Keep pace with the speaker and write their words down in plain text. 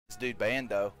This dude banned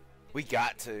though. We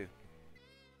got to.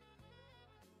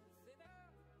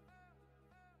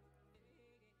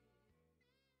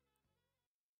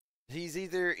 He's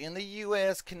either in the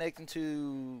US connecting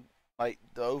to like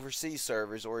the overseas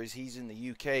servers, or he's in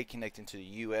the UK connecting to the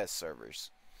US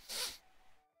servers.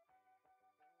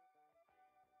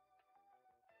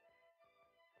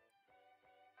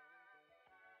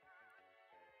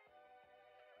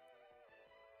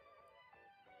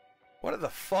 What are the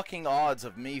fucking odds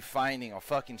of me finding a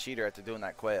fucking cheater after doing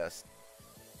that quest?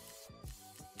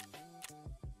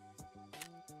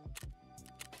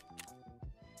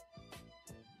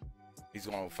 He's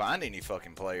gonna find any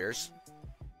fucking players.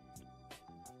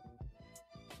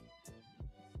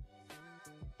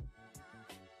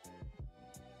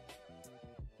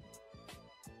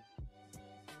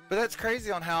 But that's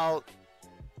crazy on how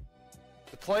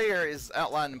the player is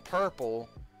outlined in purple,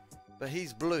 but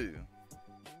he's blue.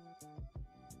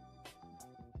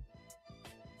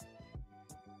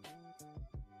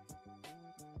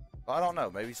 I don't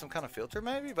know, maybe some kind of filter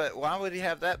maybe? But why would he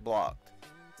have that blocked?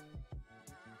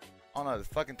 Oh no, the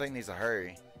fucking thing needs to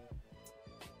hurry.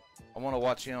 I want to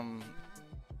watch him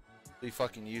be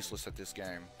fucking useless at this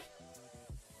game.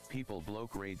 People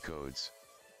block raid codes.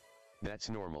 That's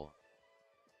normal.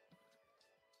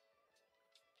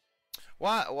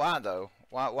 Why though?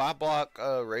 Why block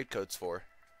raid codes for?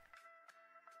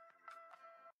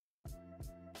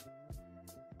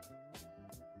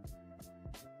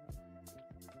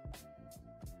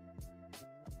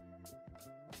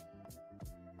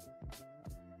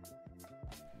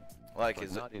 Like, but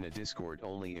is not in a Discord,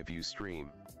 only if you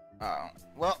stream. Oh,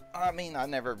 well, I mean, I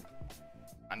never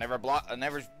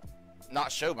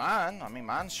not show mine. I mean,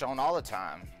 mine's shown all the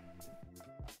time.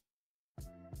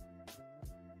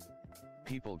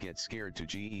 People get scared to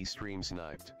GE stream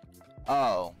sniped.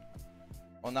 Oh,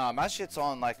 well, nah, my shit's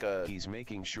on like a. He's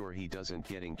making sure he doesn't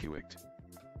getting kicked.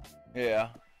 Yeah.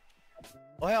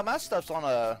 Well, hell, my stuff's on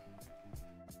a.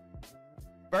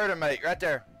 Vertimate, right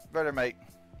there. Vertimate.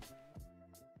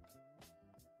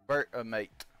 Mate.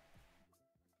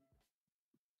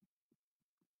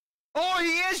 Oh,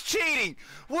 he is cheating!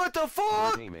 What the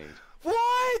fuck?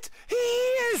 What? He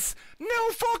is! No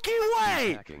fucking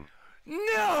way!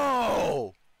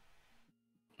 No!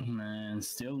 Man,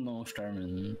 still no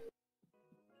Starman.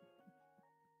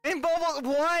 In bubble,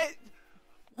 what?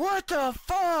 What the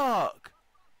fuck?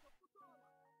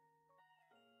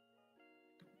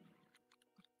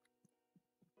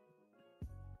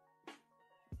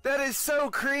 That is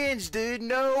so cringe, dude.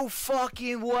 No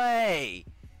fucking way.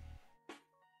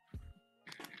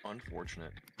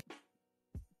 Unfortunate.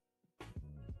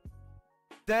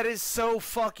 That is so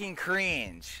fucking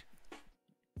cringe.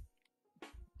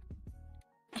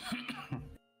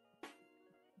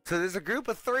 So there's a group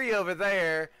of 3 over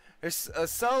there. There's a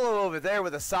solo over there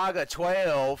with a Saga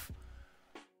 12.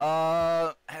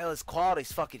 Hell, his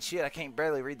quality's fucking shit. I can't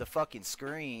barely read the fucking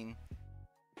screen.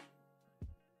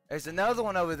 There's another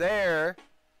one over there.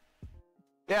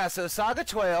 Yeah, so Saga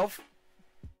 12.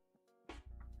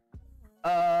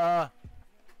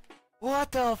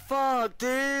 What the fuck,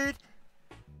 dude?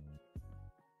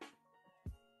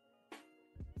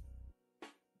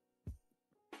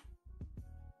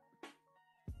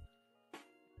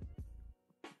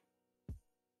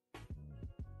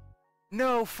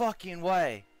 No fucking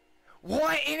way.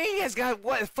 What? And he has got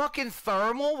what? Fucking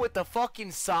thermal with the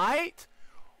fucking sight?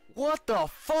 What the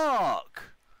fuck?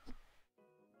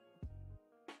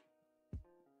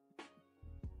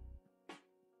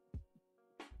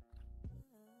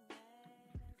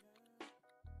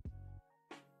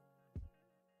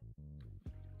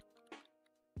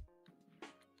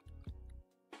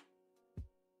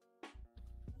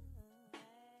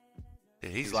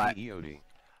 Dude, he's like EOD.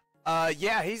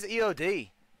 Yeah, he's EOD.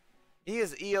 He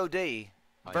is EOD.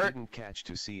 I didn't catch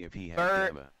to see if he had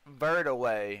gamma. Vert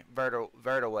away,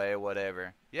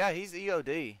 whatever. Yeah, he's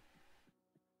EOD.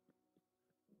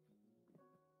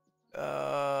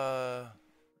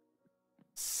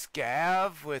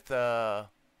 Scav with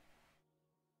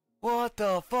what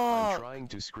the fuck? I'm trying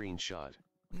to screenshot.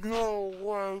 No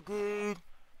way, dude.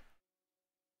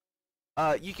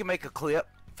 You can make a clip.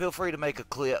 Feel free to make a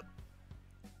clip.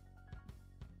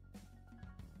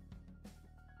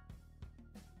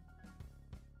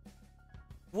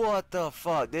 What the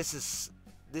fuck? This is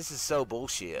so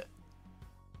bullshit.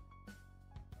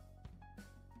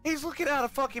 He's looking at a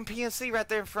fucking PNC right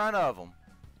there in front of him.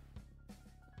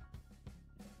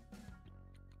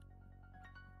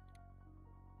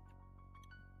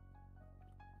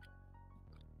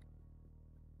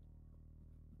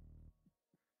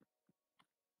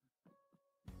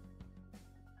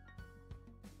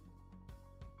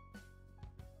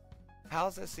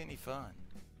 How's this any fun?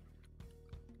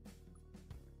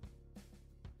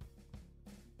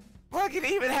 Look, it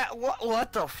even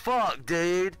what the fuck,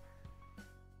 dude?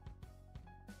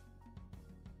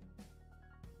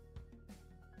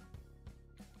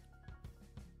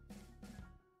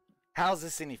 How's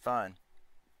this any fun?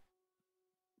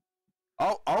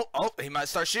 Oh, he might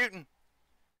start shooting.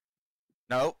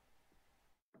 Nope.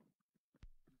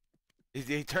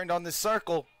 He turned on this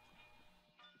circle.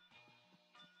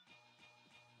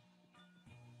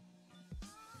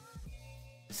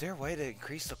 Is there a way to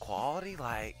increase the quality?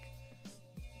 Like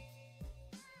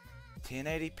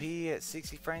 1080p at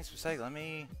 60 frames per second. Let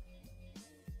me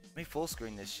full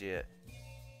screen this shit.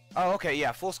 Oh, okay,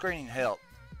 yeah, full screening help.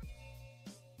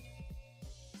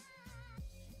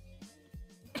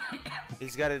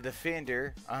 He's got a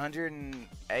Defender,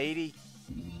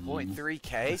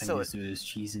 180.3K. So this dude is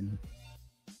cheesing.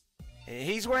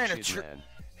 He's wearing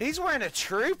he's wearing a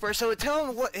trooper. So tell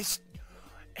him what it's.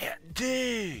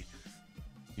 Dude,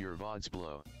 your VODs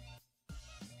blow.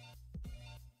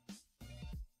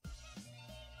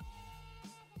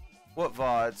 What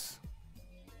VODs?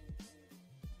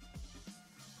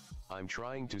 I'm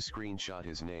trying to screenshot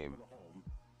his name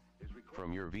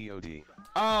from your VOD.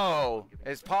 Oh,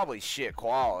 it's probably shit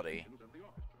quality.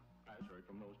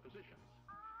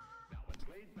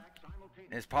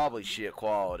 It's probably shit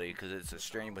quality because it's a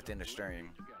stream within a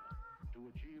stream.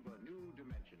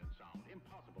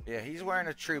 Yeah, he's wearing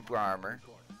a trooper armor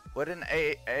with an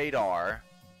 8R.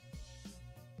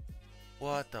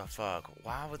 What the fuck?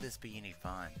 Why would this be any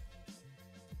fun?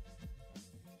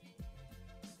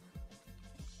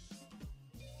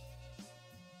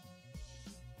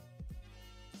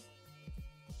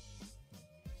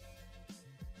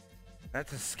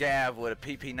 That's a scab with a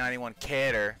PP91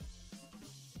 Cater.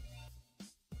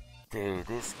 Dude,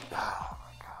 this... Oh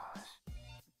my gosh.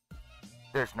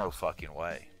 There's no fucking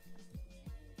way.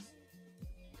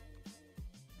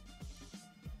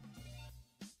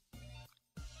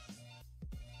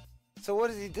 So what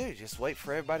does he do? Just wait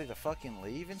for everybody to fucking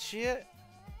leave and shit?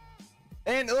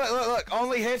 And look,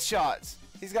 only headshots.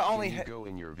 He's got only... Can you go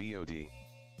in your VOD?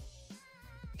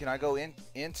 Can I go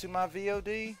into my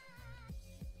VOD?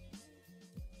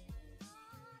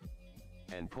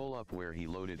 And pull up where he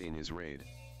loaded in his raid.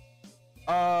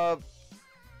 So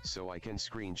I can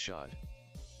screenshot.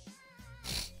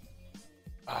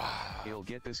 He'll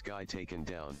get this guy taken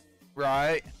down.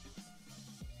 Right.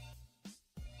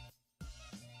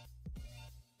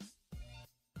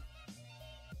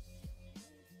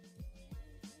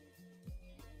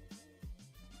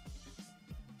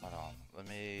 Hold on, let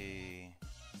me...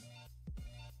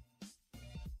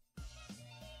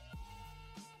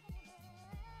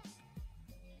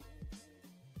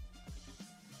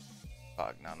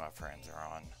 Fuck, none of my friends are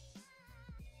on.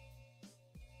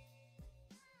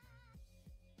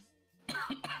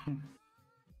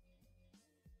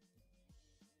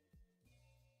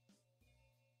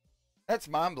 That's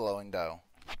mind-blowing, though.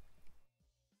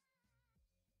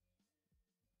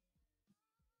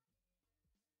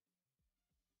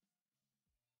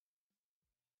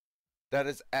 That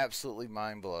is absolutely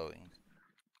mind-blowing.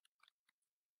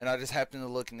 And I just happened to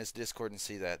look in this Discord and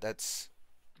see that. That's...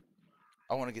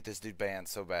 I want to get this dude banned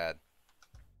so bad.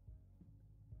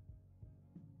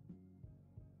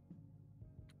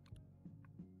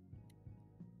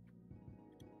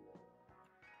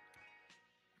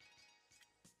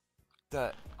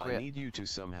 I need you to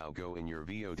somehow go in your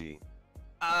VOD.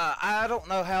 I don't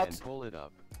know how to pull it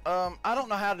up. I don't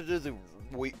know how to do the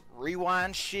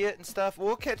rewind shit and stuff.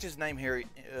 We'll catch his name here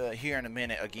in a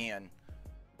minute again.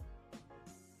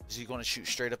 Is he going to shoot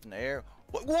straight up in the air?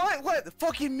 What? The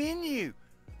fucking menu?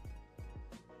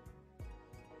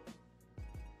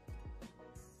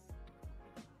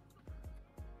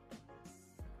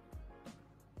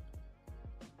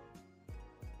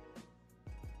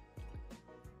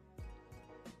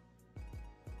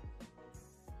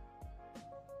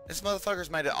 This motherfucker's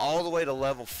made it all the way to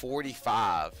level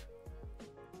 45.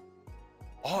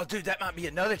 Oh, dude, that might be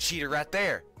another cheater right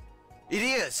there. It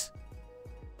is.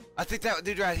 I think that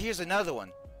dude right here's another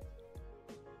one.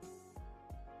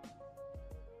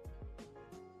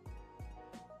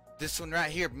 This one right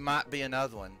here might be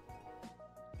another one.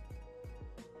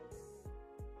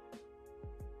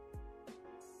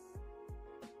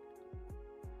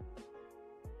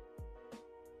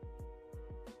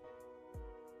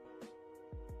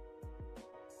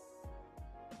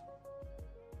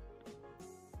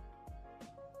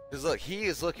 Because look, he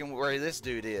is looking where this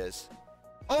dude is.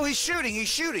 Oh, he's shooting, he's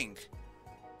shooting.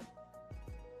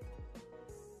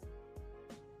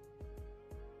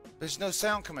 There's no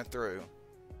sound coming through.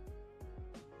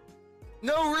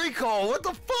 No recoil. What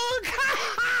the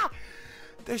fuck?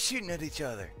 They're shooting at each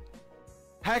other.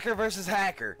 Hacker versus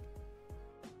hacker.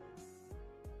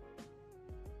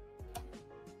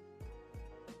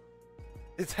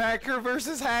 It's hacker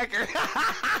versus hacker.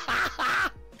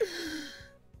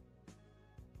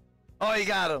 Oh, you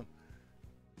got him.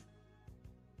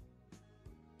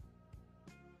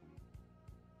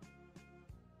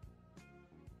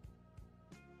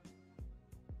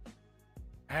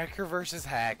 Hacker versus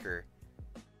hacker.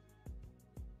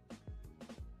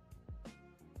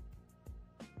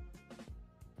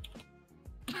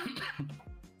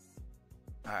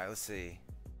 Alright, let's see.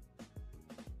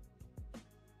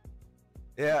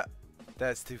 Yeah,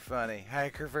 that's too funny.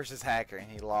 Hacker versus hacker,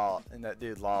 and he lost, and that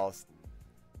dude lost.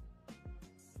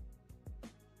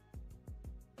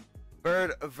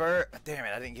 Damn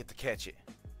it, I didn't get to catch it.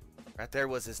 Right there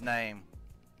was his name.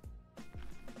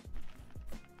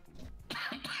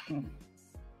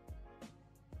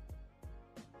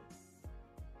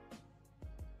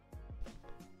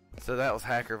 So that was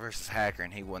hacker versus hacker,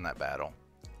 and he won that battle.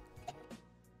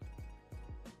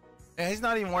 And he's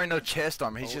not even wearing no chest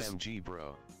armor. He's OMG, just.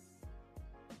 bro.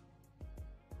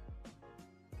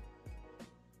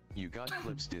 You got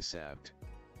clips disapped.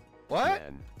 What?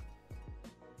 Man.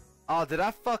 Oh, did I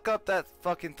fuck up that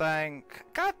fucking thing?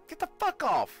 God, get the fuck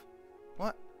off.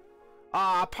 What?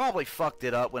 I probably fucked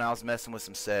it up when I was messing with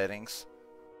some settings.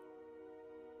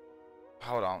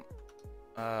 Hold on.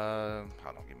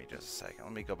 Hold on, give me just a second.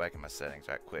 Let me go back in my settings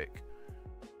right quick.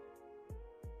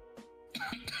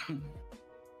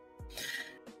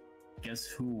 Guess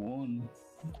who won?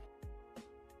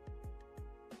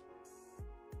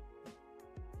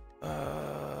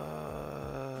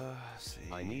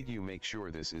 See. I need you make sure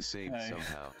this is saved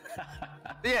somehow.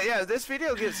 Yeah, this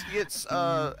video gets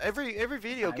every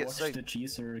video gets I watched saved. the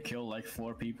cheeser kill like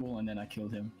 4 people and then I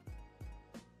killed him.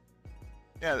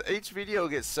 Yeah, each video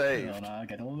gets saved. And I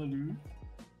get all the loot.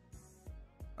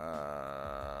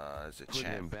 Is it Put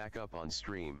him back up on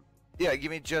stream. Yeah,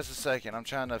 give me just a second. I'm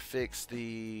trying to fix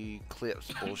the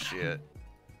clips bullshit.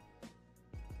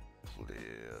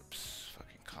 Clips,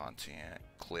 fucking content,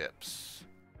 clips.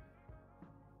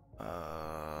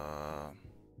 Oh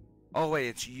wait,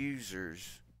 it's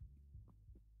users.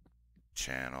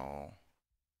 Channel.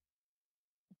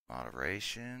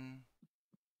 Moderation.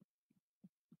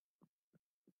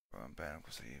 Run back,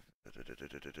 save.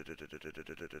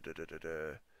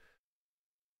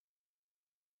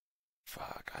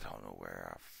 Fuck, I don't know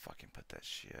where I fucking put that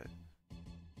shit.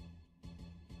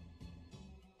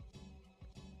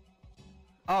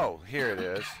 Oh, here it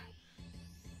is.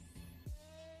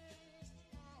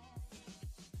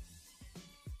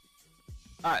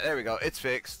 Alright, there we go. It's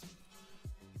fixed.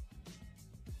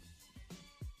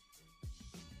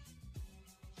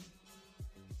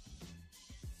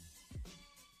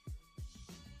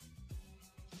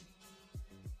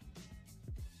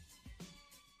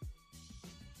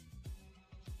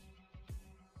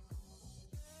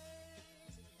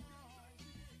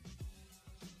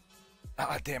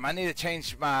 Oh, damn, I need to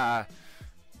change my...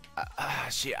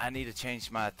 shit, I need to change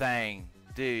my thing.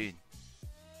 Dude.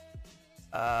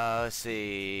 Let's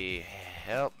see.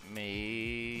 Help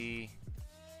me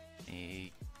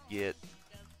get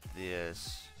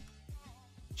this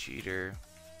cheater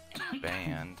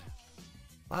banned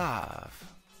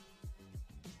live.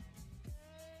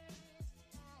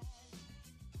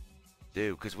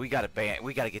 Dude, because we gotta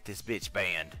get this bitch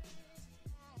banned.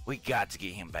 We got to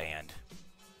get him banned.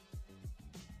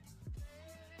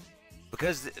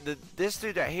 Because this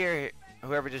dude right here,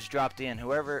 whoever just dropped in,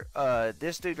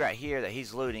 this dude right here that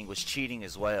he's looting was cheating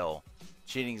as well.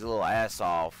 Cheating his little ass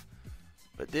off.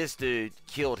 But this dude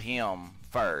killed him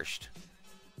first.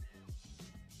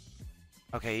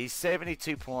 Okay, he's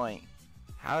 72 point.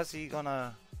 How is he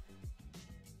gonna...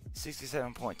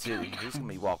 67.2. He's gonna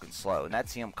be walking slow. And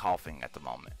that's him coughing at the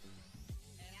moment.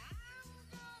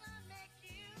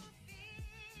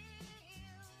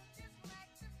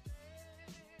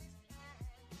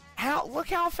 Look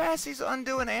how fast he's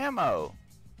undoing ammo.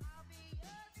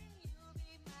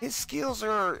 His skills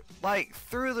are like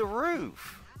through the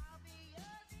roof.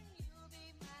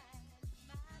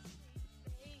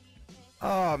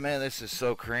 Oh man, this is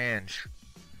so cringe.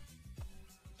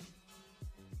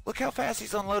 Look how fast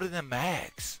he's unloading them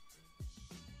mags.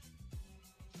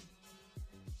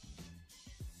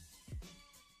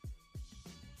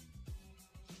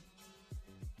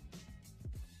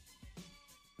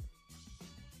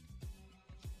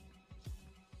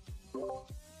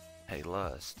 Hey,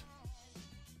 Lust.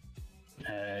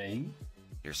 Hey.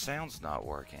 Your sound's not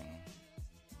working.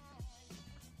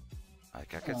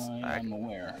 Like I'm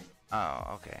aware.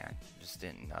 Oh, okay. I just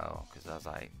didn't know because I was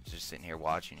like just sitting here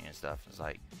watching you and stuff. It was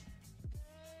like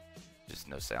just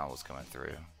no sound was coming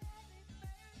through.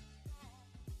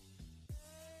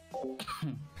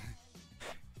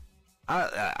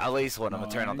 I at least want to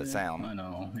turn on the sound. I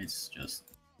know, it's just...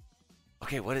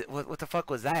 Okay, what the fuck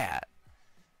was that?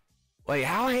 Wait,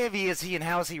 how heavy is he and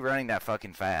how is he running that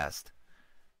fucking fast?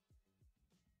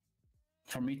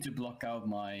 For me to block out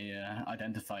my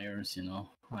identifiers, you know,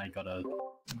 I gotta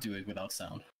do it without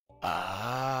sound.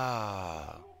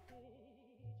 Ah.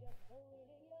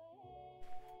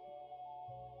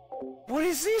 What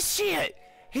is this shit?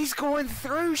 He's going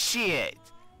through shit.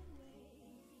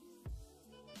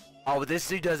 Oh, but this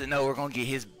dude doesn't know we're gonna get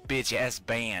his bitch ass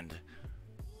banned.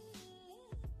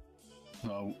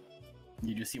 Well,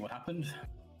 you just see what happened?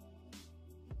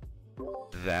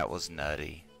 That was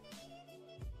nutty.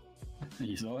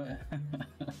 You saw it?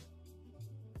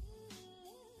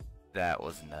 That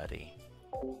was nutty.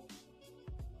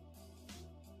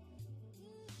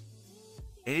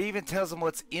 It even tells him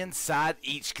what's inside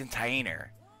each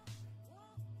container.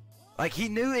 Like, he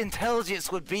knew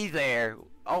intelligence would be there.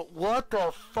 Oh, what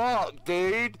the fuck,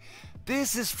 dude?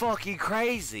 This is fucking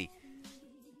crazy.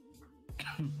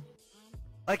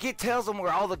 Like, it tells him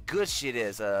where all the good shit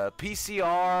is.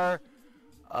 PCR.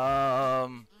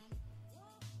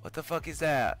 What the fuck is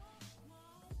that?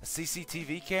 A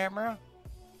CCTV camera?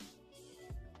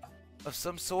 Of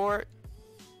some sort?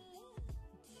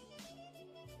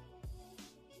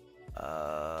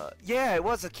 Yeah, it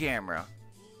was a camera.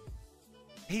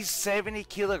 He's 70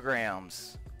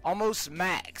 kilograms. Almost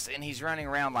max, and he's running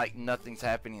around like nothing's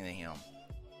happening to him.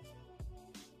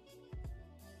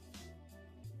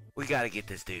 We gotta get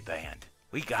this dude banned.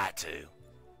 We got to.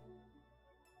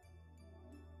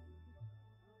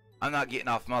 I'm not getting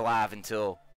off my live until